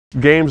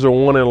Games are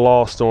won and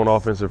lost on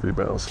offensive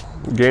rebounds.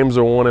 Games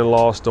are won and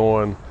lost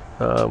on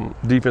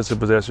defensive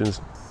possessions.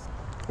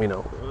 You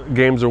know,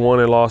 games are won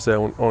and lost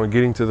on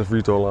getting to the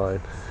free throw line.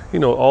 You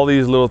know, all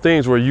these little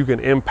things where you can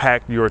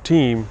impact your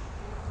team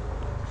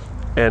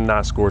and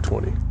not score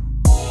 20.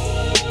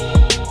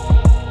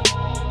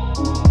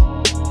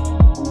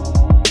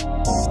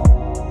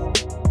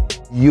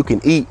 You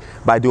can eat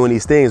by doing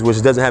these things,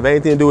 which doesn't have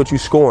anything to do with you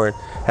scoring,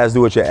 has to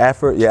do with your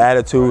effort, your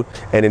attitude,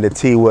 and then the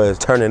T was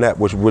turning up,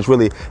 which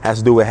really has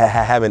to do with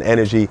having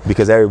energy,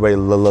 because everybody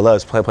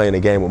loves playing the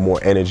game with more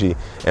energy,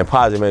 and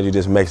positive energy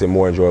just makes it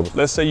more enjoyable.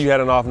 Let's say you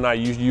had an off night,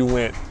 you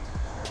went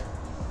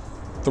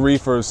 3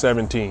 for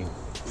 17,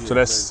 so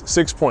that's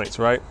 6 points,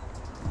 right?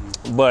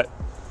 But,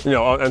 you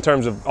know, in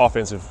terms of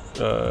offensive,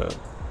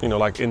 you know,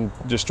 like in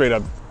just straight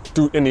up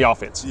in the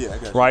offense, yeah, I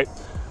got you. Right?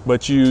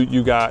 But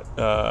you got,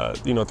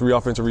 you know, 3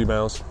 offensive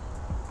rebounds,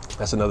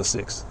 that's another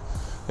 6.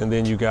 And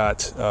then you got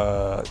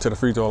to the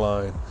free throw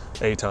line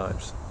 8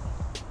 times.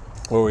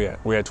 Where we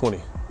at? We at 20,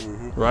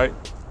 right?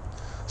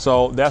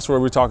 So that's where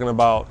we're talking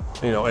about,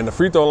 you know, and the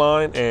free throw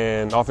line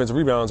and offensive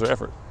rebounds are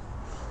effort,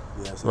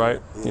 right?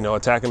 Yeah. You know,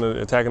 attacking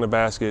the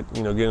basket,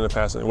 you know, getting the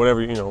pass,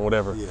 whatever, you know,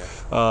 whatever.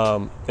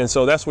 Yeah. And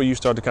so that's where you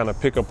start to kind of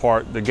pick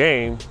apart the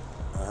game.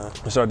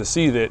 You start to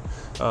see that,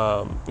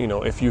 you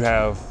know, if you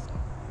have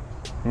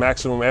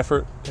maximum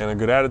effort and a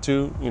good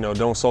attitude, you know,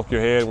 don't sulk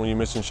your head when you're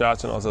missing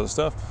shots and all this other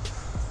stuff,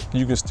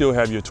 you can still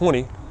have your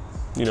 20.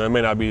 You know, it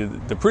may not be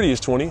the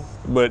prettiest 20,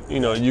 but, you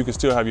know, you can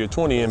still have your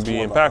 20 and be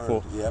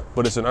impactful,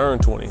 but it's an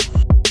earned 20.